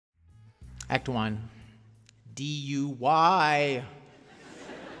Act 1, DUI.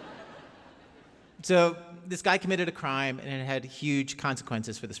 So this guy committed a crime, and it had huge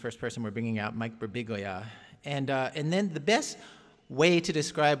consequences for this first person we're bringing out, Mike Birbiglia. And then the best way to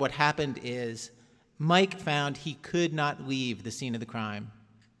describe what happened is Mike found he could not leave the scene of the crime.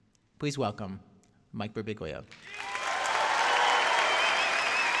 Please welcome Mike Birbiglia.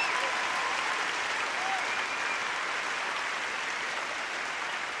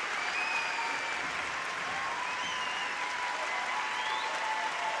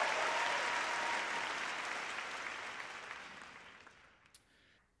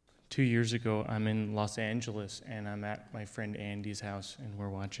 2 years ago, I'm in Los Angeles, and I'm at my friend Andy's house, and we're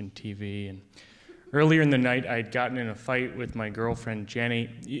watching TV. And earlier in the night, I'd gotten in a fight with my girlfriend, Jenny.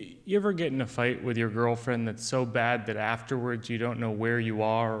 You ever get in a fight with your girlfriend that's so bad that afterwards you don't know where you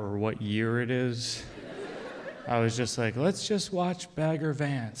are or what year it is? I was just like, let's just watch Bagger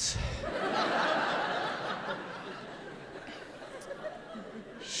Vance.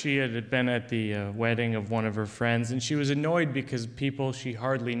 She had been at the wedding of one of her friends, and she was annoyed because people she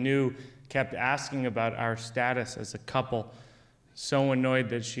hardly knew kept asking about our status as a couple. So annoyed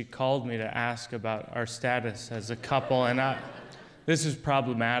that she called me to ask about our status as a couple. And this is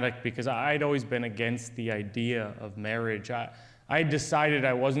problematic because I'd always been against the idea of marriage. I decided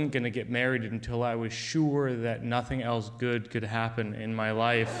I wasn't going to get married until I was sure that nothing else good could happen in my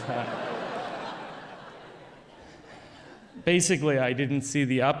life. Basically, I didn't see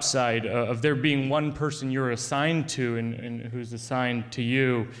the upside of there being one person you're assigned to and who's assigned to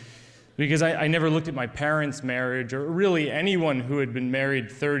you, because I never looked at my parents' marriage or really anyone who had been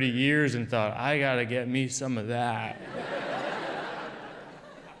married 30 years and thought, I gotta get me some of that.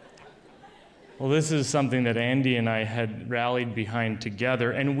 Well, this is something that Andy and I had rallied behind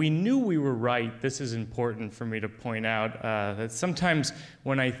together, and we knew we were right. This is important for me to point out, that sometimes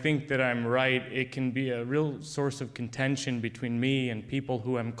when I think that I'm right, it can be a real source of contention between me and people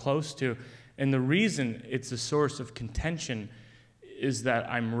who I'm close to. And the reason it's a source of contention is that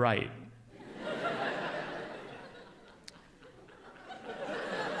I'm right.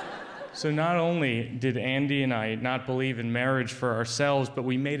 So not only did Andy and I not believe in marriage for ourselves, but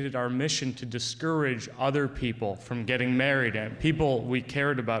we made it our mission to discourage other people from getting married, and people we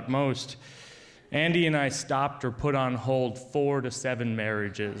cared about most. Andy and I stopped or put on hold 4 to 7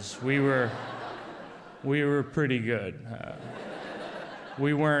 marriages. We were pretty good.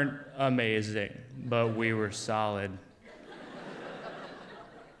 We weren't amazing, but we were solid.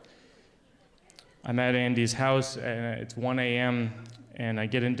 I'm at Andy's house, and it's 1 a.m., and I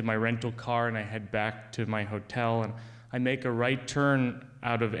get into my rental car and I head back to my hotel, and I make a right turn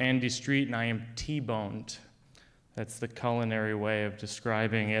out of Andy Street, and I am T-boned. That's the culinary way of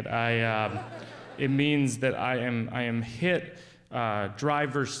describing it. It means that I am hit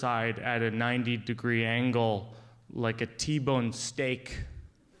driver's side at a 90-degree angle like a T-bone steak.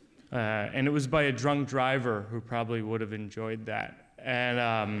 And it was by a drunk driver who probably would have enjoyed that.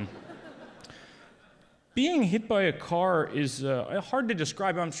 And being hit by a car is hard to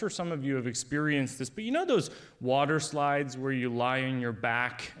describe. I'm sure some of you have experienced this, but you know those water slides where you lie on your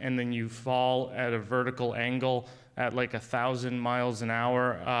back and then you fall at a vertical angle at like 1,000 miles an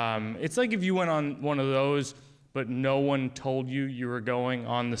hour? It's like if you went on one of those, but no one told you you were going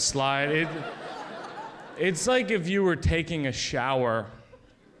on the slide. It's like if you were taking a shower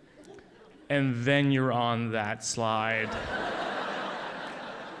and then you're on that slide.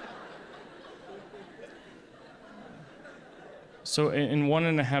 So in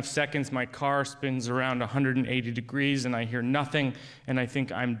 1.5 seconds, my car spins around 180 degrees, and I hear nothing, and I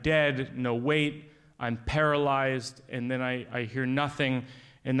think I'm dead, no wait, I'm paralyzed, and then I hear nothing,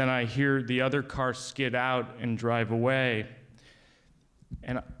 and then I hear the other car skid out and drive away.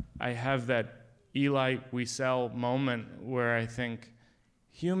 And I have that Eli Wiesel moment where I think,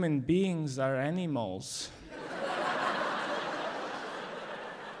 human beings are animals.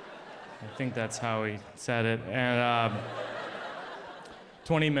 I think that's how he said it. And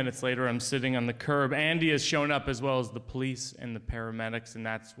 20 minutes later, I'm sitting on the curb. Andy has shown up as well as the police and the paramedics, and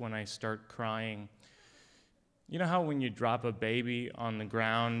that's when I start crying. You know how when you drop a baby on the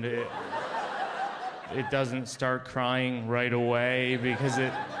ground, it doesn't start crying right away because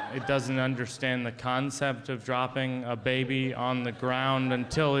it doesn't understand the concept of dropping a baby on the ground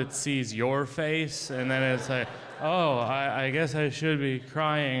until it sees your face, and then it's like, oh, I guess I should be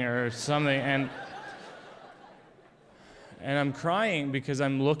crying or something. And I'm crying because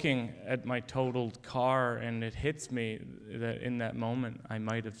I'm looking at my totaled car, and it hits me that in that moment I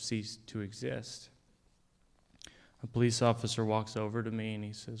might have ceased to exist. A police officer walks over to me and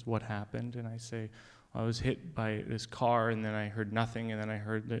he says, "What happened?" And I say, I was hit by this car, and then I heard nothing, and then I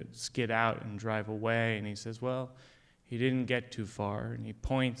heard it skid out and drive away. And he says, well, he didn't get too far. And he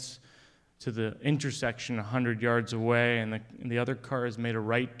points to the intersection 100 yards away, and the other car has made a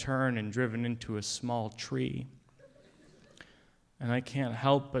right turn and driven into a small tree. And I can't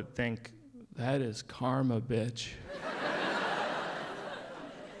help but think, that is karma, bitch.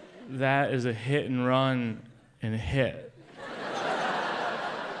 That is a hit and run and hit.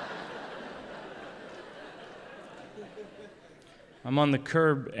 I'm on the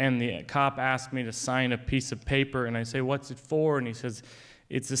curb, and the cop asked me to sign a piece of paper, and I say, what's it for? And he says,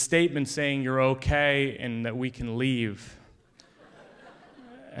 it's a statement saying you're okay and that we can leave.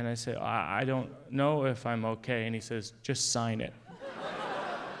 And I say, I don't know if I'm okay. And he says, just sign it.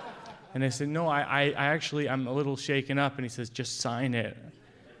 And I said, no, I'm a little shaken up. And he says, just sign it.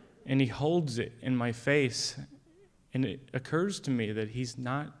 And he holds it in my face, and it occurs to me that he's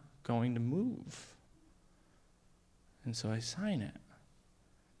not going to move. And so I sign it.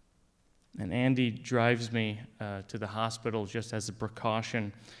 And Andy drives me to the hospital just as a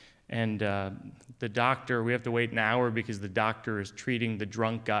precaution. And the doctor, we have to wait an hour because the doctor is treating the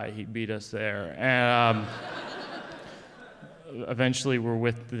drunk guy. He beat us there. And eventually we're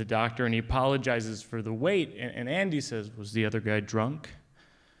with the doctor, and he apologizes for the wait. And Andy says, was the other guy drunk?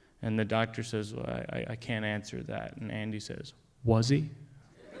 And the doctor says, well, I can't answer that. And Andy says, was he?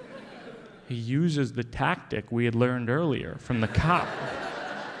 He uses the tactic we had learned earlier from the cop.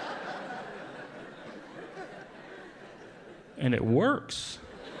 And it works.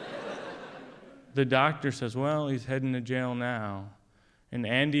 The doctor says, well, he's heading to jail now. And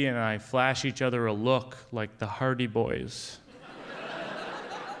Andy and I flash each other a look like the Hardy Boys.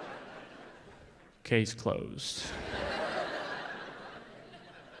 Case closed.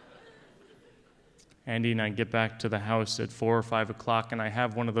 Andy and I get back to the house at 4 or 5 o'clock, and I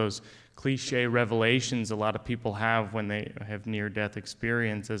have one of those cliche revelations a lot of people have when they have near-death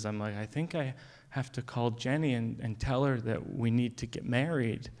experiences. I'm like, I think I have to call Jenny and tell her that we need to get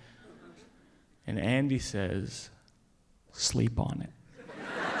married. And Andy says, sleep on it.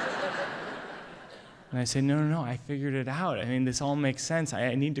 And I say, no, I figured it out. I mean, this all makes sense.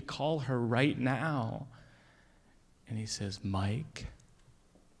 I need to call her right now. And he says, Mike,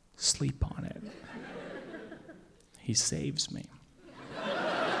 sleep on it. He saves me.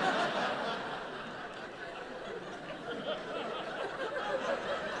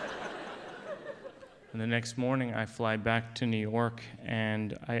 And the next morning, I fly back to New York,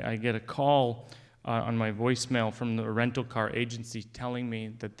 and I get a call on my voicemail from the rental car agency telling me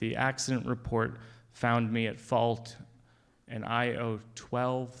that the accident report found me at fault, and I owe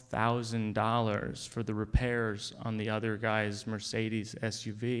 $12,000 for the repairs on the other guy's Mercedes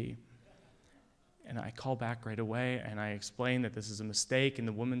SUV. And I call back right away, and I explain that this is a mistake, and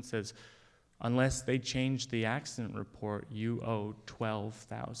the woman says, unless they change the accident report, you owe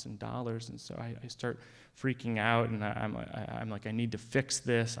 $12,000. And so I start freaking out, and I'm like, I need to fix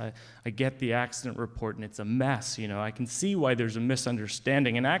this. I get the accident report, and it's a mess. You know, I can see why there's a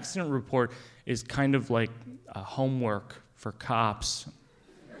misunderstanding. An accident report is kind of like homework for cops.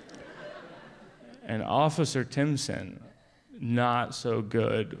 And Officer Timson, not so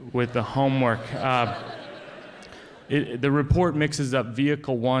good with the homework. The report mixes up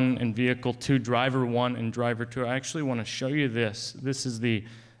vehicle 1 and vehicle 2, driver 1 and driver 2. I actually want to show you this. This is the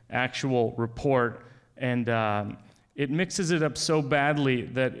actual report, and it mixes it up so badly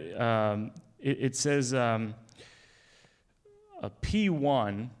that it says a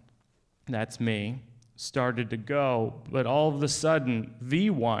P1, that's me, started to go, but all of a sudden,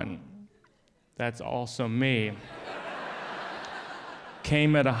 V1, that's also me,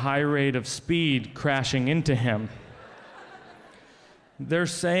 came at a high rate of speed, crashing into him. They're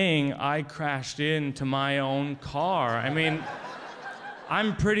saying I crashed into my own car. I mean,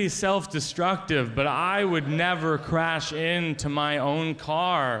 I'm pretty self-destructive, but I would never crash into my own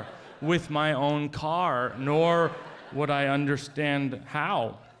car with my own car, nor would I understand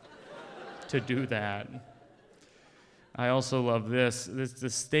how to do that. I also love this. This is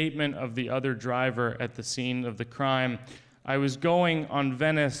the statement of the other driver at the scene of the crime. I was going on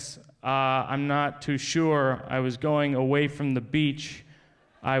Venice. I'm not too sure. I was going away from the beach.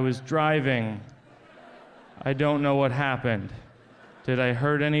 I was driving. I don't know what happened. Did I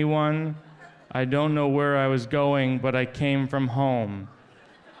hurt anyone? I don't know where I was going, but I came from home.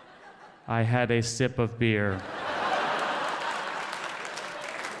 I had a sip of beer.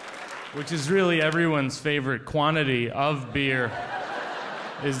 Which is really everyone's favorite quantity of beer,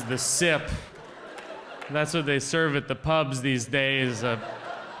 is the sip. That's what they serve at the pubs these days, a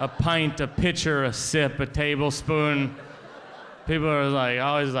pint, a pitcher, a sip, a tablespoon. People are like,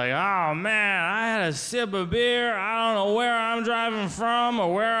 always like, oh man, I had a sip of beer. I don't know where I'm driving from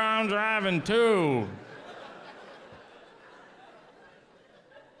or where I'm driving to.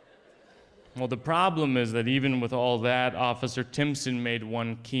 Well, the problem is that even with all that, Officer Timpson made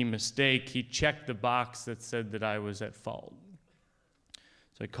one key mistake. He checked the box that said that I was at fault.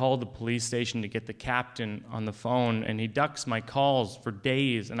 So I called the police station to get the captain on the phone, and he ducks my calls for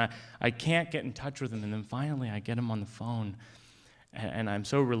days, and I can't get in touch with him. And then finally I get him on the phone, and I'm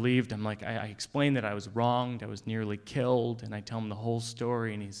so relieved. I'm like, I explained that I was wronged, I was nearly killed, and I tell him the whole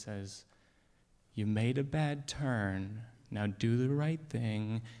story, and he says, "You made a bad turn. Now do the right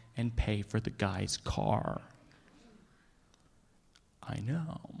thing and pay for the guy's car." I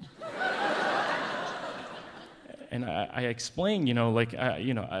know. And I explained,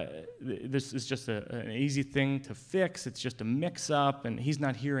 this is just an easy thing to fix. It's just a mix-up, and he's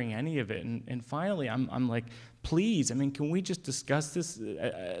not hearing any of it. And finally, I'm like, please, can we just discuss this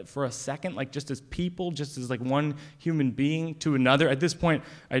for a second, like just as people, just as like one human being to another? At this point,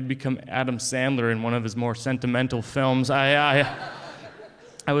 I'd become Adam Sandler in one of his more sentimental films.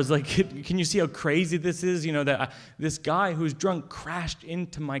 I was like, can you see how crazy this is? That this guy who's drunk crashed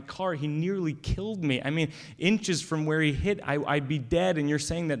into my car. He nearly killed me. Inches from where he hit, I'd be dead. And you're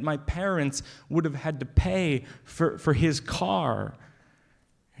saying that my parents would have had to pay for his car.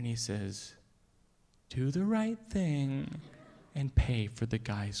 And he says, do the right thing and pay for the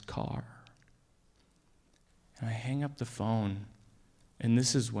guy's car. And I hang up the phone. And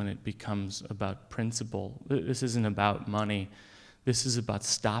this is when it becomes about principle. This isn't about money. This is about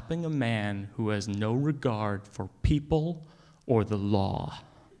stopping a man who has no regard for people or the law.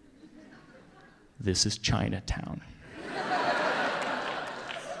 This is Chinatown.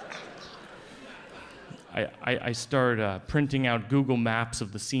 I start printing out Google Maps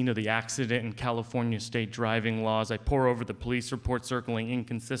of the scene of the accident and California state driving laws. I pore over the police report, circling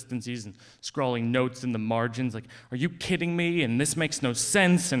inconsistencies and scrawling notes in the margins like, are you kidding me? And this makes no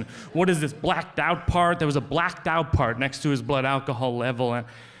sense. And what is this blacked out part? There was a blacked out part next to his blood alcohol level. And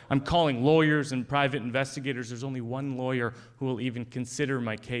I'm calling lawyers and private investigators. There's only one lawyer who will even consider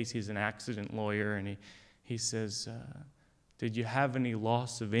my case. He's an accident lawyer. And he says, did you have any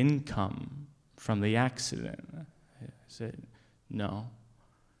loss of income from the accident? I said, no.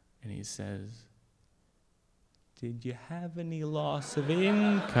 And he says, did you have any loss of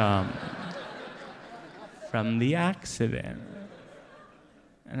income from the accident?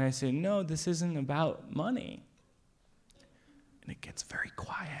 And I said, no, this isn't about money. And it gets very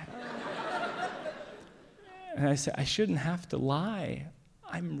quiet. And I said, I shouldn't have to lie.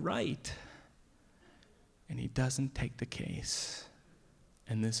 I'm right. And he doesn't take the case.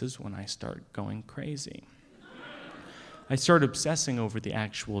 And this is when I start going crazy. I start obsessing over the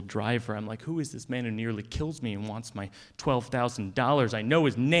actual driver. I'm like, who is this man who nearly kills me and wants my $12,000? I know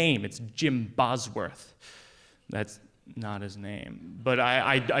his name. It's Jim Bosworth. That's not his name, but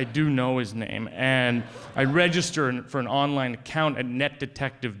I do know his name. And I register for an online account at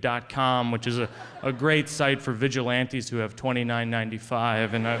netdetective.com, which is a great site for vigilantes who have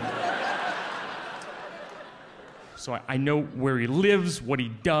 $29.95. And so I know where he lives, what he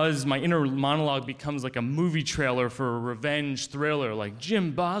does. My inner monologue becomes like a movie trailer for a revenge thriller, like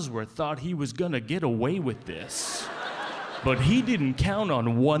Jim Bosworth thought he was gonna get away with this. But he didn't count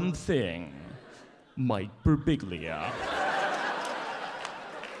on one thing, Mike Birbiglia.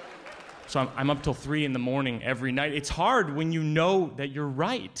 So I'm up till 3 in the morning every night. It's hard when you know that you're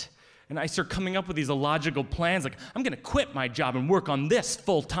right. And I start coming up with these illogical plans, like, I'm gonna quit my job and work on this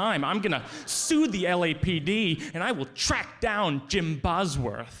full time. I'm gonna sue the LAPD, and I will track down Jim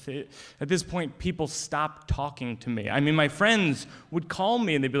Bosworth. At this point, people stopped talking to me. My friends would call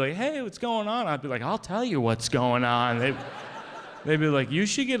me, and they'd be like, hey, what's going on? I'd be like, I'll tell you what's going on. They'd be like, you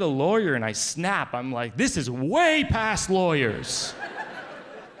should get a lawyer, and I snap. I'm like, this is way past lawyers.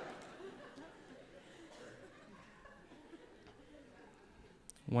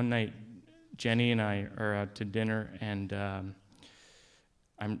 One night, Jenny and I are out to dinner, and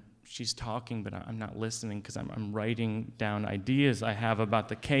she's talking, but I'm not listening because I'm writing down ideas I have about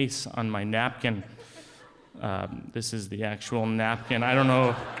the case on my napkin. This is the actual napkin. I don't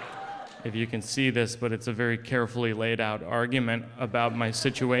know if you can see this, but it's a very carefully laid out argument about my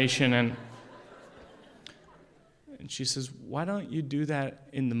situation. And she says, why don't you do that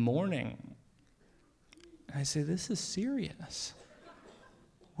in the morning? And I say, this is serious.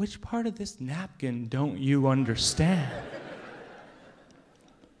 Which part of this napkin don't you understand?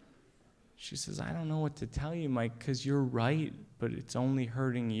 She says, I don't know what to tell you, Mike, because you're right, but it's only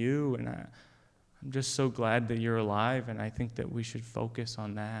hurting you, and I'm just so glad that you're alive, and I think that we should focus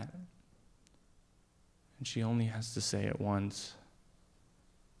on that. And she only has to say it once.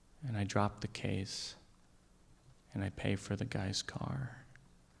 and I drop the case, and I pay for the guy's car.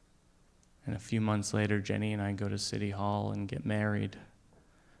 And a few months later, Jenny and I go to City Hall and get married.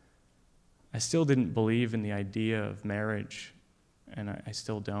 I still didn't believe in the idea of marriage, and I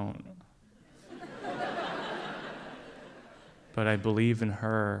still don't. But I believe in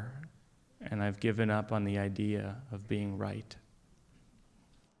her, and I've given up on the idea of being right.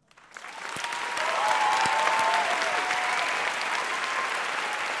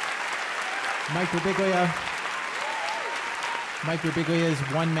 Mike Birbiglia. Mike Birbiglia's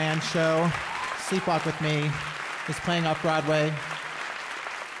one-man show, Sleepwalk with Me, is playing off-Broadway.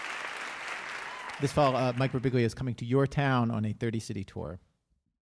 This fall, Mike Birbiglia is coming to your town on a 30-city tour.